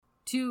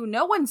To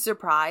no one's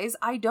surprise,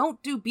 I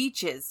don't do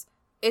beaches.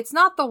 It's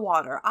not the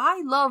water.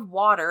 I love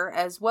water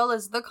as well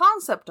as the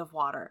concept of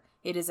water.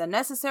 It is a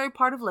necessary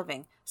part of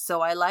living,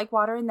 so I like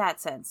water in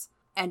that sense.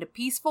 And a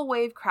peaceful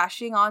wave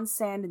crashing on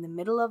sand in the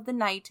middle of the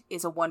night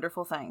is a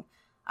wonderful thing.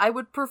 I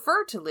would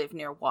prefer to live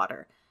near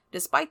water.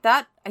 Despite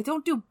that, I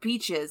don't do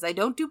beaches, I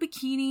don't do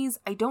bikinis,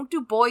 I don't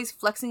do boys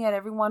flexing at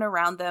everyone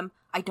around them,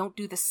 I don't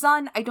do the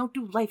sun, I don't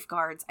do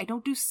lifeguards, I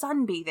don't do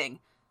sunbathing.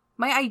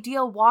 My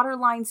ideal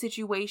waterline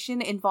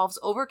situation involves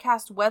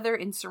overcast weather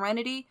in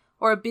serenity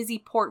or a busy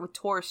port with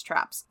tourist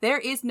traps. There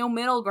is no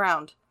middle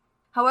ground.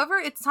 However,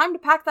 it's time to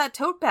pack that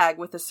tote bag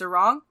with a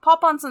sarong,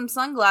 pop on some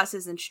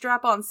sunglasses, and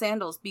strap on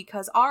sandals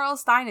because R.L.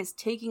 Stine is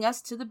taking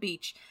us to the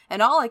beach,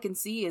 and all I can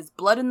see is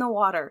blood in the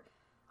water.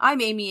 I'm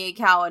Amy A.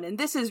 Cowan, and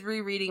this is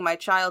Rereading My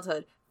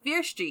Childhood,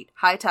 Fear Street,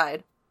 High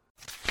Tide.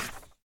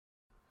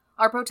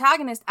 Our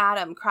protagonist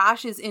Adam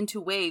crashes into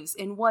waves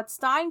in what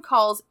Stine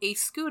calls a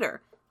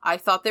scooter. I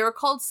thought they were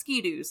called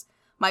ski-doos.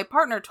 My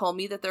partner told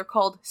me that they're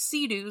called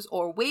sea-doos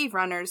or wave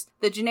runners.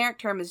 The generic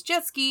term is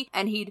jet ski,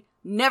 and he'd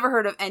never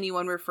heard of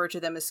anyone refer to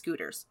them as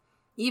scooters.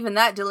 Even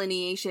that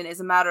delineation is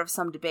a matter of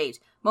some debate,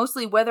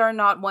 mostly whether or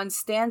not one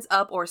stands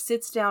up or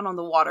sits down on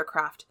the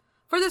watercraft.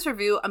 For this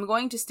review, I'm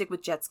going to stick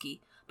with jet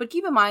ski, but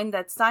keep in mind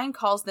that Stine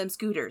calls them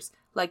scooters,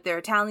 like they're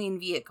Italian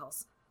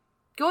vehicles.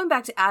 Going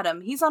back to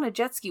Adam, he's on a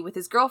jet ski with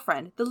his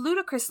girlfriend, the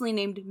ludicrously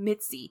named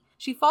Mitzi.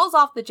 She falls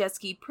off the jet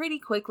ski pretty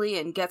quickly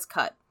and gets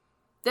cut.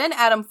 Then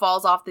Adam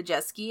falls off the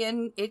jet ski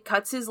and it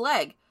cuts his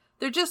leg.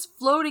 They're just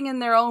floating in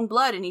their own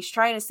blood and he's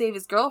trying to save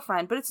his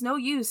girlfriend, but it's no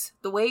use.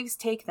 The waves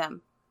take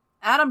them.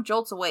 Adam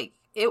jolts awake.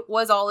 It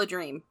was all a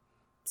dream.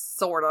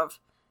 Sort of.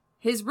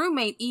 His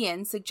roommate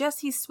Ian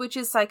suggests he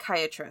switches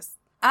psychiatrists.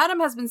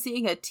 Adam has been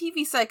seeing a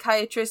TV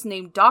psychiatrist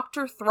named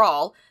Dr.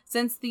 Thrall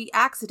since the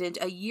accident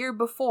a year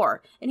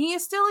before, and he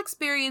is still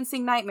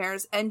experiencing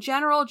nightmares and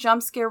general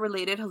jump scare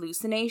related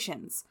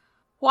hallucinations.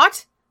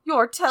 What?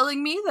 You're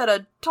telling me that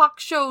a talk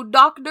show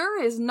doctor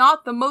is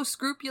not the most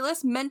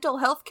scrupulous mental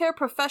health care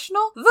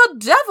professional? The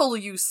devil,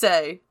 you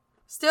say!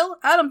 Still,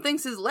 Adam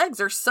thinks his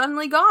legs are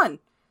suddenly gone.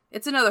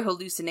 It's another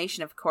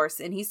hallucination, of course,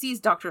 and he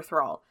sees Dr.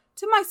 Thrall.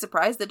 To my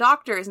surprise, the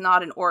doctor is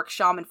not an orc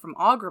shaman from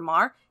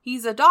Orgrimmar.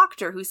 He's a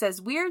doctor who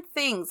says weird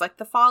things like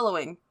the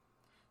following.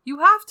 You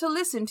have to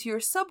listen to your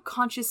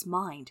subconscious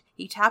mind.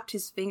 He tapped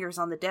his fingers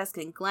on the desk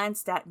and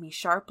glanced at me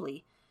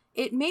sharply.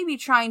 It may be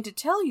trying to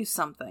tell you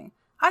something.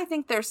 I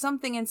think there's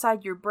something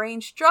inside your brain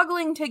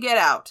struggling to get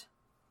out.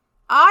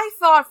 I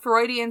thought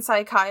Freudian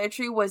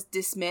psychiatry was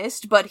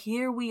dismissed, but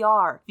here we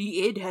are.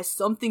 The id has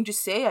something to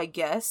say, I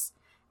guess.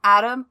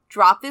 Adam,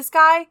 drop this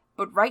guy,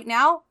 but right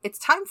now, it's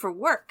time for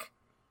work.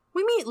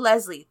 We meet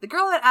Leslie, the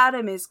girl that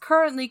Adam is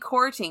currently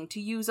courting, to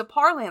use a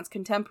parlance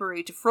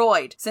contemporary to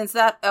Freud, since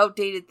that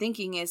outdated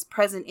thinking is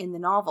present in the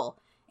novel.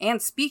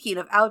 And speaking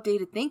of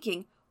outdated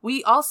thinking,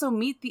 we also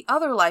meet the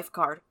other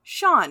lifeguard,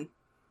 Sean.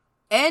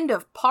 End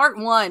of part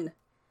 1.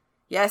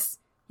 Yes,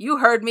 you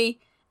heard me.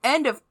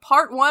 End of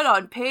part 1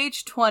 on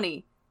page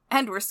 20.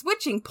 And we're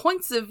switching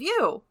points of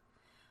view.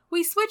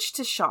 We switch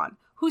to Sean,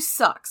 who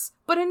sucks,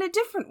 but in a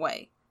different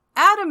way.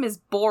 Adam is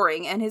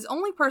boring, and his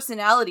only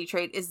personality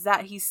trait is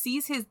that he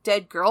sees his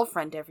dead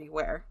girlfriend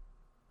everywhere.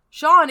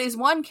 Sean is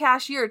one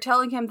cashier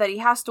telling him that he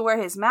has to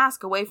wear his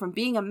mask away from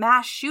being a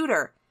mass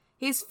shooter.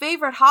 His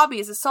favorite hobby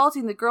is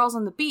assaulting the girls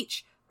on the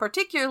beach,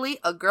 particularly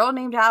a girl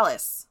named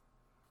Alice.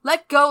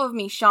 Let go of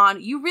me,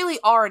 Sean. You really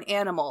are an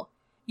animal.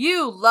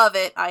 You love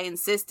it, I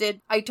insisted.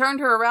 I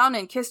turned her around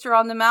and kissed her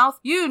on the mouth.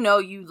 You know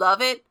you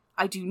love it.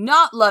 I do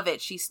not love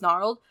it, she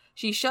snarled.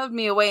 She shoved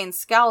me away and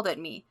scowled at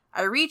me.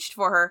 I reached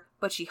for her,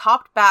 but she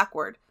hopped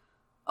backward.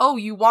 Oh,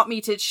 you want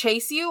me to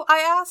chase you? I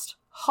asked.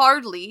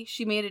 Hardly,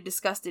 she made a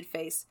disgusted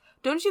face.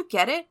 Don't you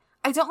get it?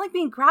 I don't like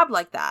being grabbed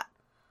like that.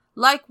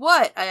 Like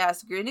what? I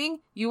asked, grinning.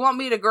 You want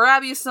me to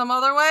grab you some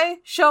other way?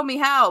 Show me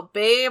how,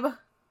 babe.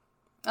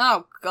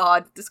 Oh,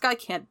 God, this guy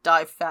can't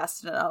die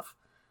fast enough.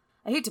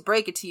 I hate to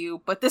break it to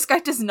you, but this guy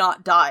does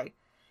not die.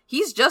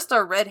 He's just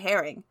our red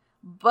herring.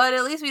 But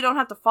at least we don't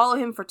have to follow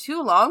him for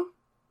too long.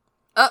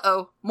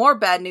 Uh-oh, more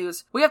bad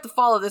news. We have to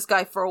follow this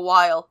guy for a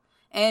while.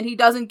 And he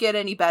doesn't get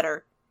any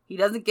better. He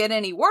doesn't get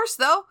any worse,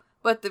 though,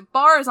 but the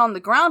bar is on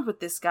the ground with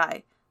this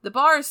guy. The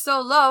bar is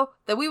so low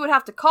that we would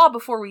have to call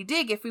before we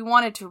dig if we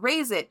wanted to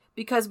raise it,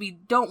 because we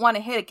don't want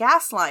to hit a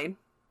gas line.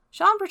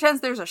 Sean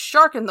pretends there's a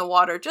shark in the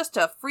water just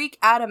to freak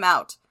Adam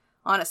out.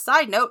 On a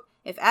side note,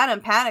 if Adam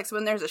panics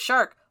when there's a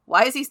shark,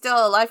 why is he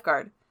still a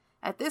lifeguard?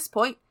 At this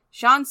point,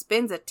 Sean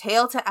spins a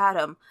tale to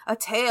Adam, a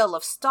tale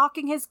of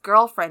stalking his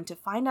girlfriend to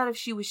find out if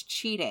she was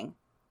cheating.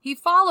 He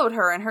followed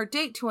her and her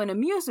date to an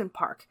amusement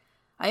park.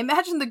 I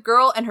imagine the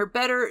girl and her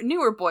better,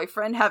 newer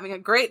boyfriend having a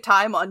great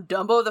time on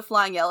Dumbo the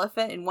Flying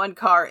Elephant in one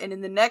car, and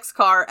in the next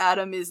car,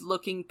 Adam is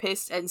looking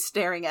pissed and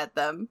staring at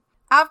them.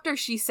 After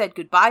she said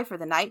goodbye for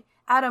the night,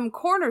 Adam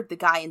cornered the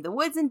guy in the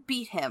woods and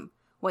beat him.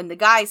 When the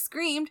guy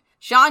screamed,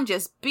 Sean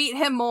just beat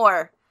him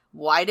more.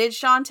 Why did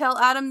Sean tell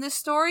Adam this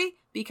story?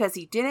 Because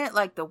he didn't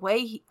like the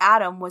way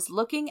Adam was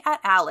looking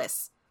at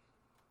Alice.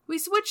 We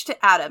switch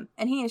to Adam,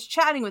 and he is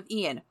chatting with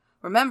Ian.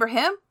 Remember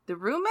him? The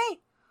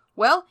roommate?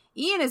 Well,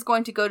 Ian is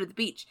going to go to the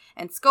beach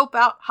and scope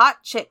out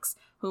hot chicks,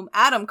 whom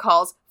Adam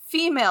calls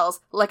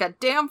females like a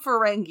damn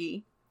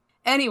Ferengi.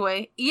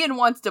 Anyway, Ian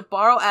wants to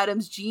borrow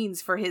Adam's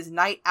jeans for his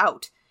night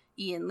out.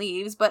 Ian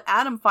leaves, but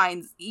Adam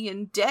finds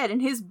Ian dead in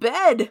his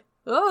bed.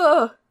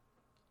 Ugh.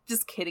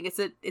 Just kidding,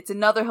 it's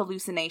another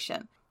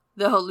hallucination.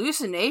 The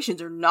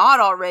hallucinations are not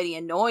already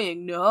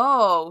annoying.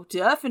 No,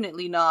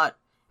 definitely not.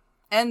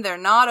 And they're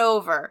not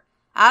over.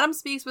 Adam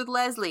speaks with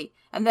Leslie,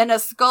 and then a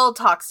skull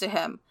talks to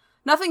him.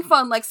 Nothing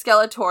fun like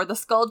Skeletor, the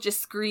skull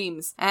just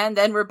screams. And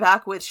then we're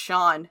back with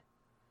Sean.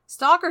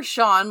 Stalker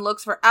Sean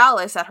looks for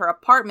Alice at her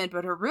apartment,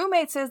 but her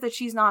roommate says that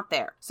she's not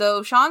there.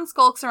 So Sean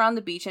skulks around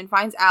the beach and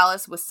finds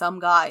Alice with some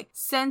guy.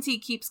 Since he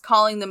keeps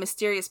calling the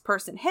mysterious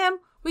person him,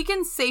 we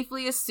can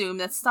safely assume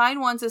that Stine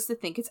wants us to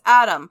think it's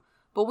Adam,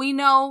 but we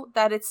know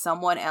that it's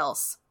someone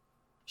else.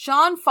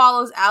 Sean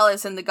follows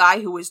Alice and the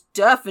guy who is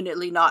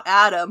definitely not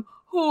Adam,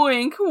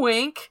 wink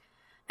wink,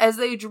 as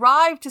they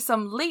drive to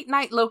some late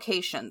night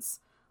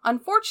locations.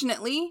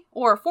 Unfortunately,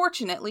 or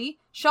fortunately,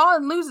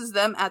 Sean loses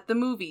them at the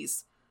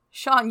movies.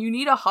 Sean, you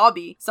need a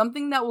hobby,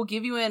 something that will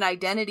give you an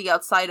identity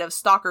outside of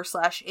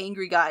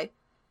stalker/angry guy.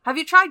 Have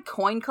you tried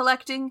coin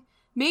collecting?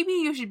 Maybe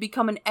you should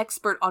become an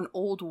expert on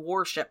old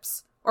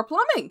warships. Or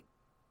plumbing.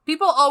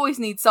 People always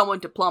need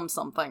someone to plumb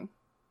something.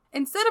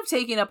 Instead of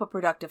taking up a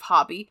productive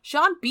hobby,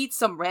 Sean beats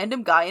some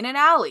random guy in an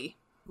alley.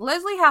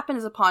 Leslie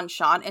happens upon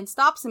Sean and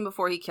stops him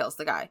before he kills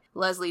the guy.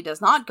 Leslie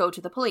does not go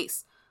to the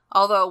police.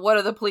 Although, what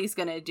are the police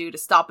gonna do to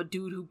stop a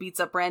dude who beats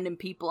up random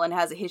people and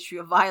has a history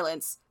of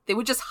violence? They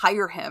would just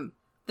hire him.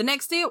 The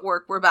next day at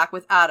work, we're back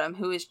with Adam,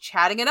 who is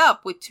chatting it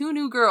up with two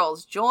new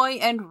girls, Joy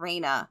and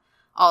Raina.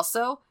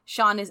 Also,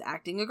 Sean is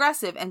acting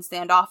aggressive and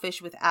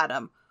standoffish with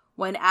Adam.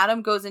 When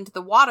Adam goes into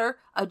the water,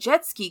 a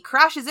jet ski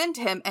crashes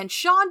into him and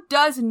Sean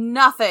does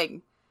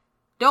nothing.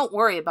 Don't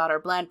worry about our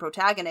bland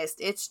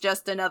protagonist, it's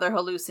just another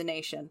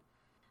hallucination.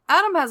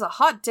 Adam has a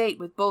hot date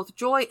with both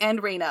Joy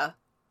and Raina.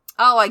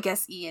 Oh, I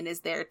guess Ian is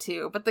there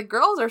too, but the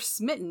girls are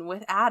smitten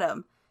with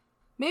Adam.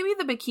 Maybe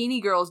the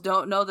bikini girls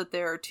don't know that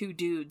there are two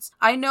dudes.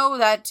 I know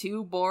that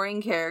two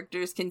boring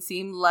characters can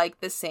seem like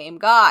the same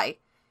guy.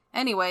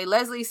 Anyway,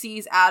 Leslie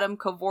sees Adam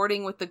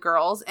cavorting with the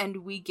girls,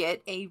 and we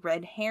get a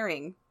red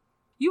herring.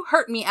 You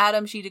hurt me,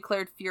 Adam, she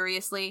declared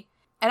furiously,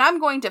 and I'm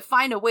going to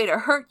find a way to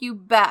hurt you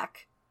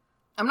back.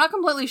 I'm not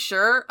completely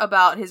sure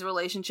about his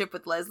relationship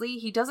with Leslie.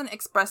 He doesn't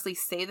expressly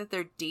say that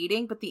they're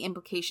dating, but the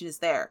implication is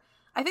there.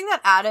 I think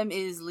that Adam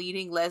is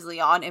leading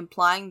Leslie on,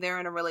 implying they're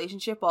in a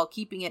relationship while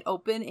keeping it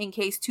open in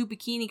case two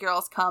bikini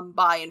girls come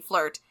by and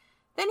flirt.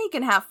 Then he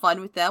can have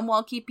fun with them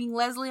while keeping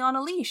Leslie on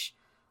a leash.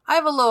 I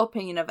have a low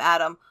opinion of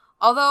Adam,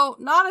 although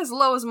not as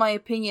low as my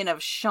opinion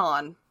of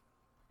Sean.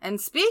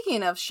 And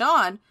speaking of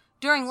Sean,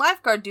 during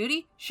lifeguard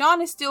duty,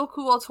 Sean is still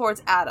cool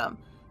towards Adam.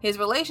 His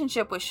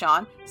relationship with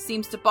Sean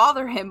seems to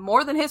bother him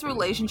more than his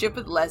relationship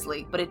with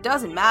Leslie, but it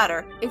doesn't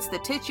matter. It's the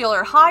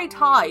titular high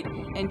tide,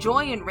 and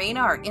Joy and Raina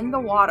are in the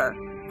water.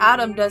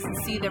 Adam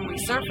doesn't see them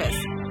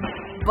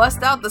resurface.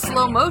 Bust out the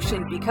slow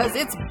motion because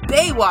it's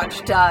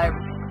Baywatch time!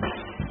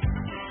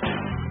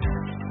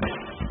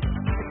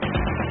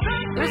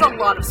 There's a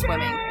lot of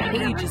swimming,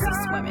 pages of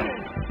swimming.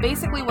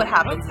 Basically what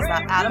happens is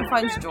that Adam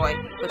finds Joy,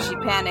 but she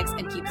panics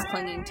and keeps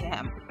clinging to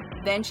him.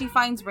 Then she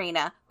finds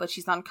Raina, but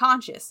she's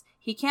unconscious.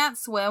 He can't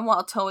swim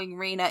while towing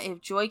Raina if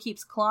Joy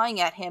keeps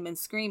clawing at him and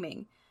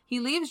screaming. He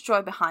leaves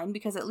Joy behind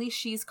because at least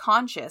she's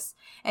conscious,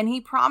 and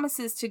he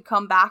promises to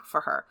come back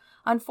for her.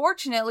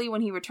 Unfortunately,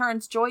 when he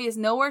returns, Joy is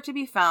nowhere to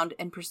be found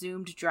and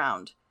presumed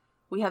drowned.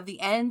 We have the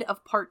end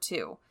of part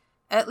 2.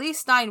 At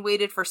least Stine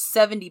waited for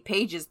 70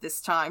 pages this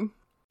time.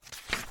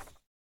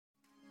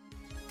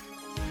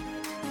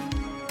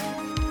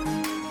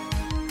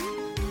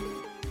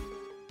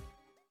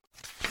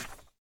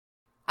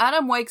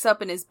 Adam wakes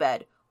up in his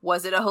bed.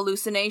 Was it a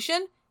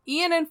hallucination?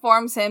 Ian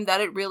informs him that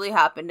it really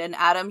happened and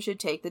Adam should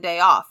take the day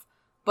off.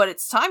 But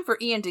it's time for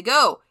Ian to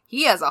go.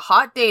 He has a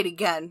hot date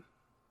again.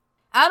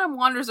 Adam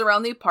wanders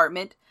around the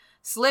apartment,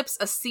 slips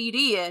a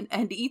CD in,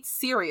 and eats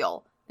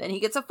cereal. Then he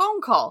gets a phone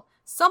call.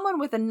 Someone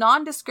with a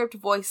nondescript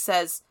voice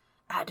says,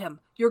 "Adam,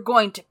 you're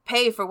going to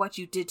pay for what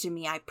you did to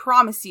me. I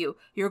promise you.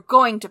 You're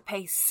going to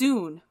pay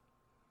soon."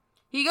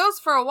 He goes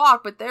for a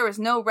walk, but there is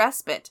no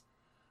respite.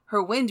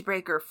 Her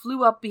windbreaker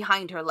flew up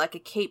behind her like a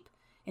cape.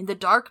 In the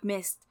dark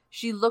mist,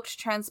 she looked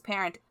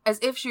transparent, as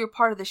if she were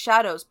part of the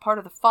shadows, part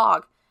of the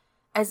fog,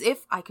 as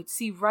if I could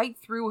see right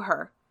through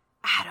her.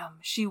 "Adam,"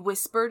 she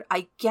whispered.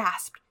 I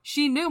gasped.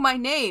 She knew my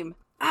name.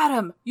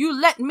 "Adam, you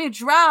let me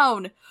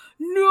drown!"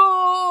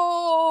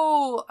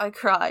 "No!" I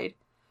cried.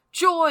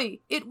 Joy!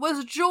 It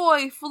was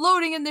Joy,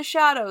 floating in the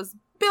shadows,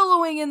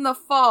 billowing in the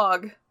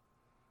fog.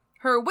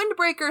 Her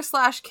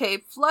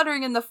windbreaker/cape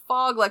fluttering in the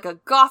fog like a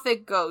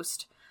gothic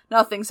ghost.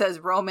 Nothing says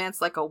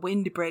romance like a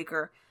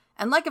windbreaker.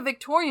 And like a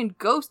Victorian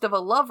ghost of a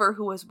lover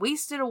who has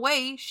wasted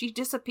away, she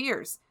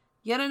disappears.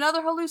 Yet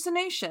another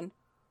hallucination.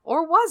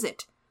 Or was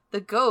it? The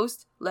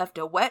ghost left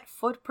a wet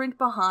footprint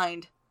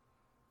behind.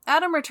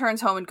 Adam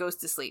returns home and goes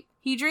to sleep.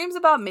 He dreams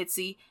about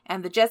Mitzi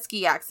and the jet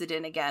ski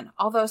accident again,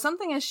 although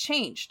something has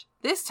changed.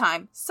 This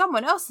time,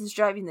 someone else is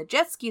driving the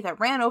jet ski that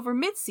ran over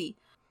Mitzi.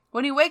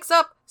 When he wakes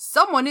up,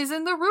 someone is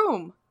in the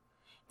room.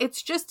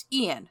 It's just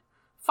Ian.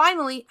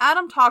 Finally,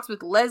 Adam talks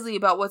with Leslie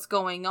about what's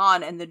going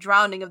on and the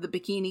drowning of the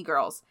bikini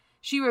girls.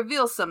 She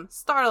reveals some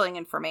startling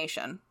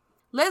information.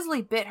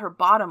 Leslie bit her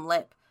bottom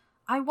lip.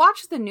 I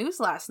watched the news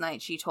last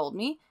night, she told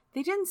me.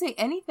 They didn't say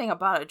anything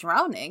about a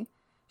drowning.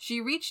 She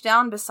reached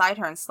down beside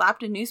her and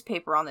slapped a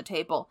newspaper on the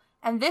table.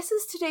 And this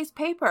is today's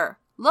paper.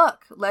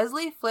 Look,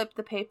 Leslie flipped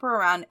the paper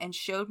around and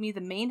showed me the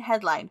main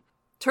headline.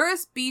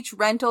 Tourist beach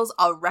rentals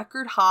a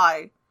record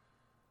high.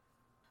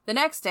 The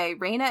next day,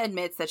 Raina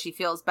admits that she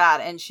feels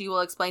bad and she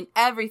will explain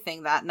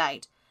everything that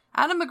night.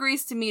 Adam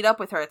agrees to meet up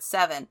with her at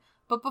 7,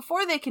 but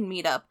before they can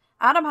meet up,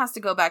 Adam has to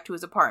go back to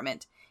his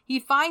apartment. He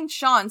finds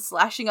Sean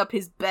slashing up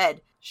his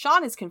bed.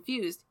 Sean is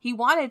confused. He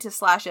wanted to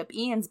slash up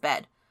Ian's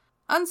bed.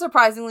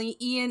 Unsurprisingly,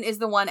 Ian is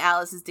the one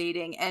Alice is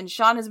dating, and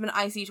Sean has been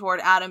icy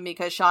toward Adam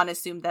because Sean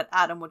assumed that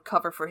Adam would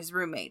cover for his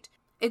roommate.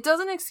 It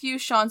doesn't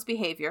excuse Sean's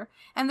behavior,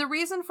 and the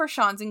reason for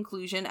Sean's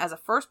inclusion as a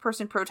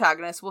first-person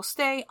protagonist will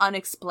stay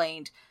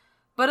unexplained.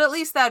 But at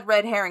least that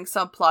red herring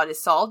subplot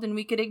is solved, and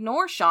we could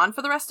ignore Sean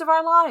for the rest of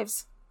our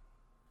lives.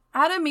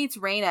 Adam meets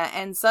Raina,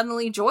 and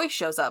suddenly Joy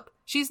shows up.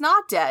 She's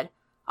not dead.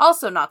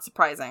 Also not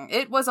surprising.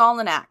 It was all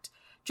an act.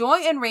 Joy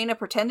and Raina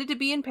pretended to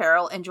be in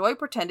peril, and Joy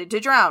pretended to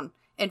drown.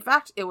 In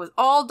fact, it was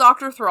all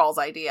Dr. Thrall's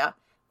idea.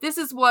 This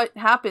is what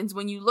happens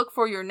when you look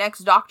for your next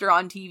doctor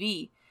on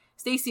TV.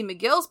 Stacey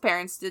McGill's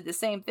parents did the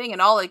same thing,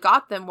 and all it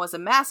got them was a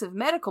massive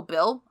medical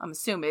bill, I'm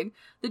assuming,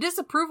 the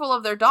disapproval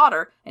of their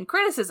daughter, and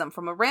criticism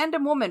from a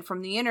random woman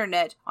from the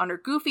internet on her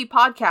goofy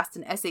podcast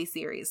and essay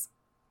series.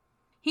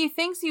 He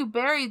thinks you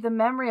buried the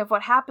memory of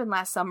what happened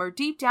last summer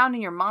deep down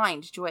in your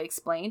mind, Joy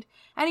explained,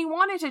 and he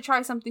wanted to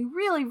try something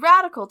really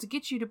radical to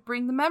get you to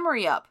bring the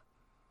memory up.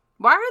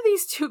 Why are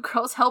these two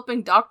girls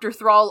helping Dr.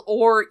 Thrall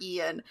or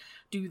Ian?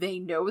 Do they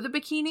know the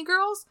bikini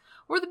girls?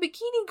 Were the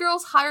bikini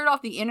girls hired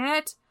off the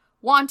internet?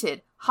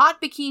 Wanted, hot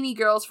bikini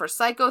girls for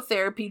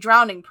psychotherapy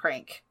drowning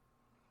prank.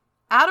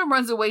 Adam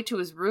runs away to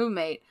his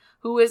roommate,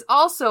 who is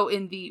also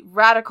in the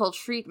radical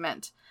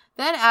treatment.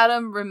 Then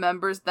Adam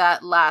remembers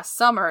that last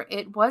summer,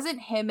 it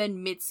wasn't him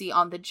and Mitzi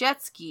on the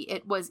jet ski,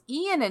 it was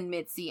Ian and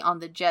Mitzi on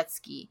the jet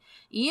ski.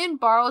 Ian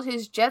borrowed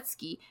his jet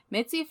ski,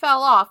 Mitzi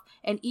fell off,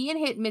 and Ian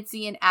hit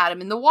Mitzi and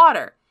Adam in the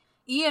water.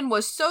 Ian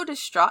was so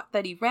distraught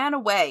that he ran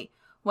away.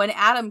 When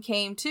Adam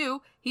came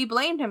to, he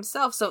blamed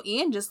himself, so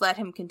Ian just let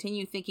him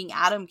continue thinking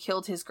Adam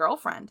killed his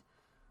girlfriend.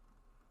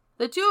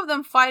 The two of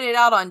them fight it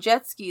out on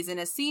jet skis in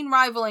a scene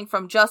rivaling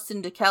from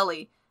Justin to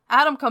Kelly.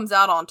 Adam comes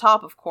out on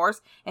top, of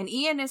course, and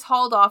Ian is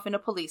hauled off in a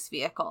police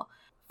vehicle.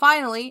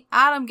 Finally,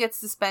 Adam gets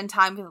to spend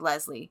time with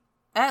Leslie.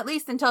 At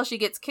least until she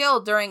gets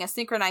killed during a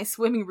synchronized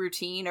swimming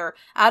routine, or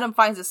Adam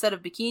finds a set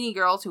of bikini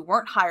girls who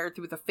weren't hired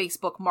through the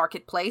Facebook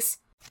marketplace.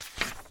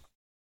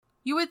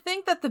 You would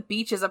think that the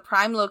beach is a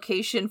prime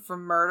location for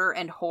murder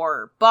and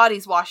horror,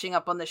 bodies washing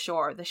up on the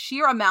shore, the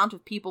sheer amount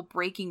of people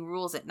breaking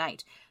rules at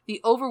night,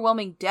 the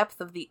overwhelming depth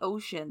of the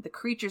ocean, the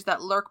creatures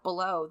that lurk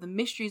below, the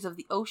mysteries of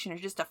the ocean are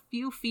just a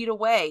few feet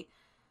away.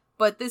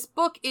 But this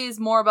book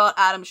is more about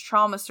Adam's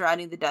trauma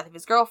surrounding the death of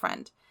his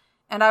girlfriend.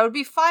 And I would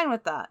be fine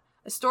with that.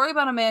 A story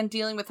about a man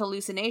dealing with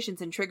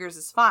hallucinations and triggers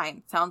is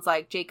fine. Sounds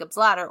like Jacob's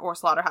Ladder or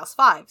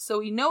Slaughterhouse-Five, so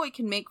we know it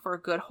can make for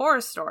a good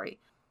horror story.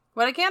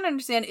 What I can't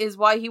understand is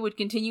why he would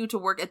continue to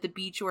work at the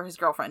beach where his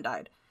girlfriend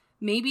died.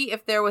 Maybe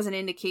if there was an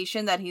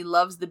indication that he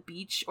loves the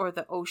beach or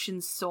the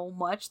ocean so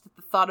much that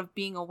the thought of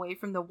being away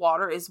from the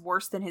water is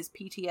worse than his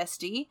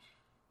PTSD.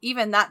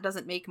 Even that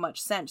doesn't make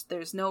much sense.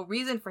 There's no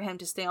reason for him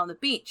to stay on the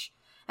beach.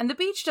 And the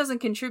beach doesn't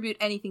contribute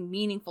anything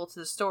meaningful to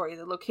the story.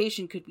 The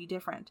location could be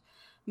different.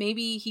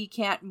 Maybe he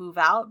can't move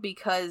out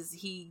because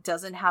he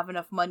doesn't have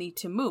enough money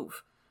to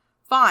move.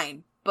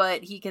 Fine.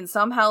 But he can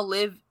somehow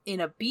live in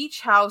a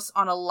beach house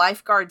on a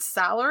lifeguard's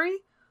salary?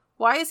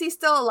 Why is he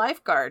still a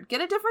lifeguard?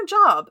 Get a different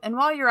job, and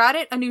while you're at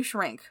it, a new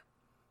shrink.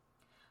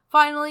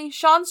 Finally,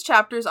 Sean's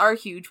chapters are a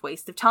huge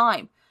waste of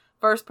time.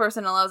 First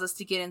person allows us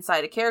to get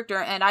inside a character,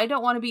 and I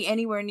don't want to be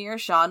anywhere near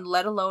Sean,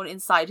 let alone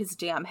inside his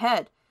damn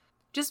head.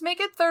 Just make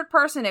it third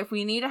person if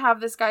we need to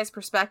have this guy's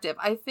perspective.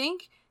 I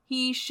think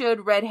he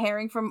should red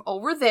herring from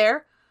over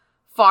there,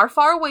 far,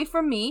 far away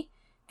from me,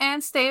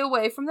 and stay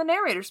away from the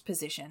narrator's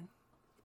position.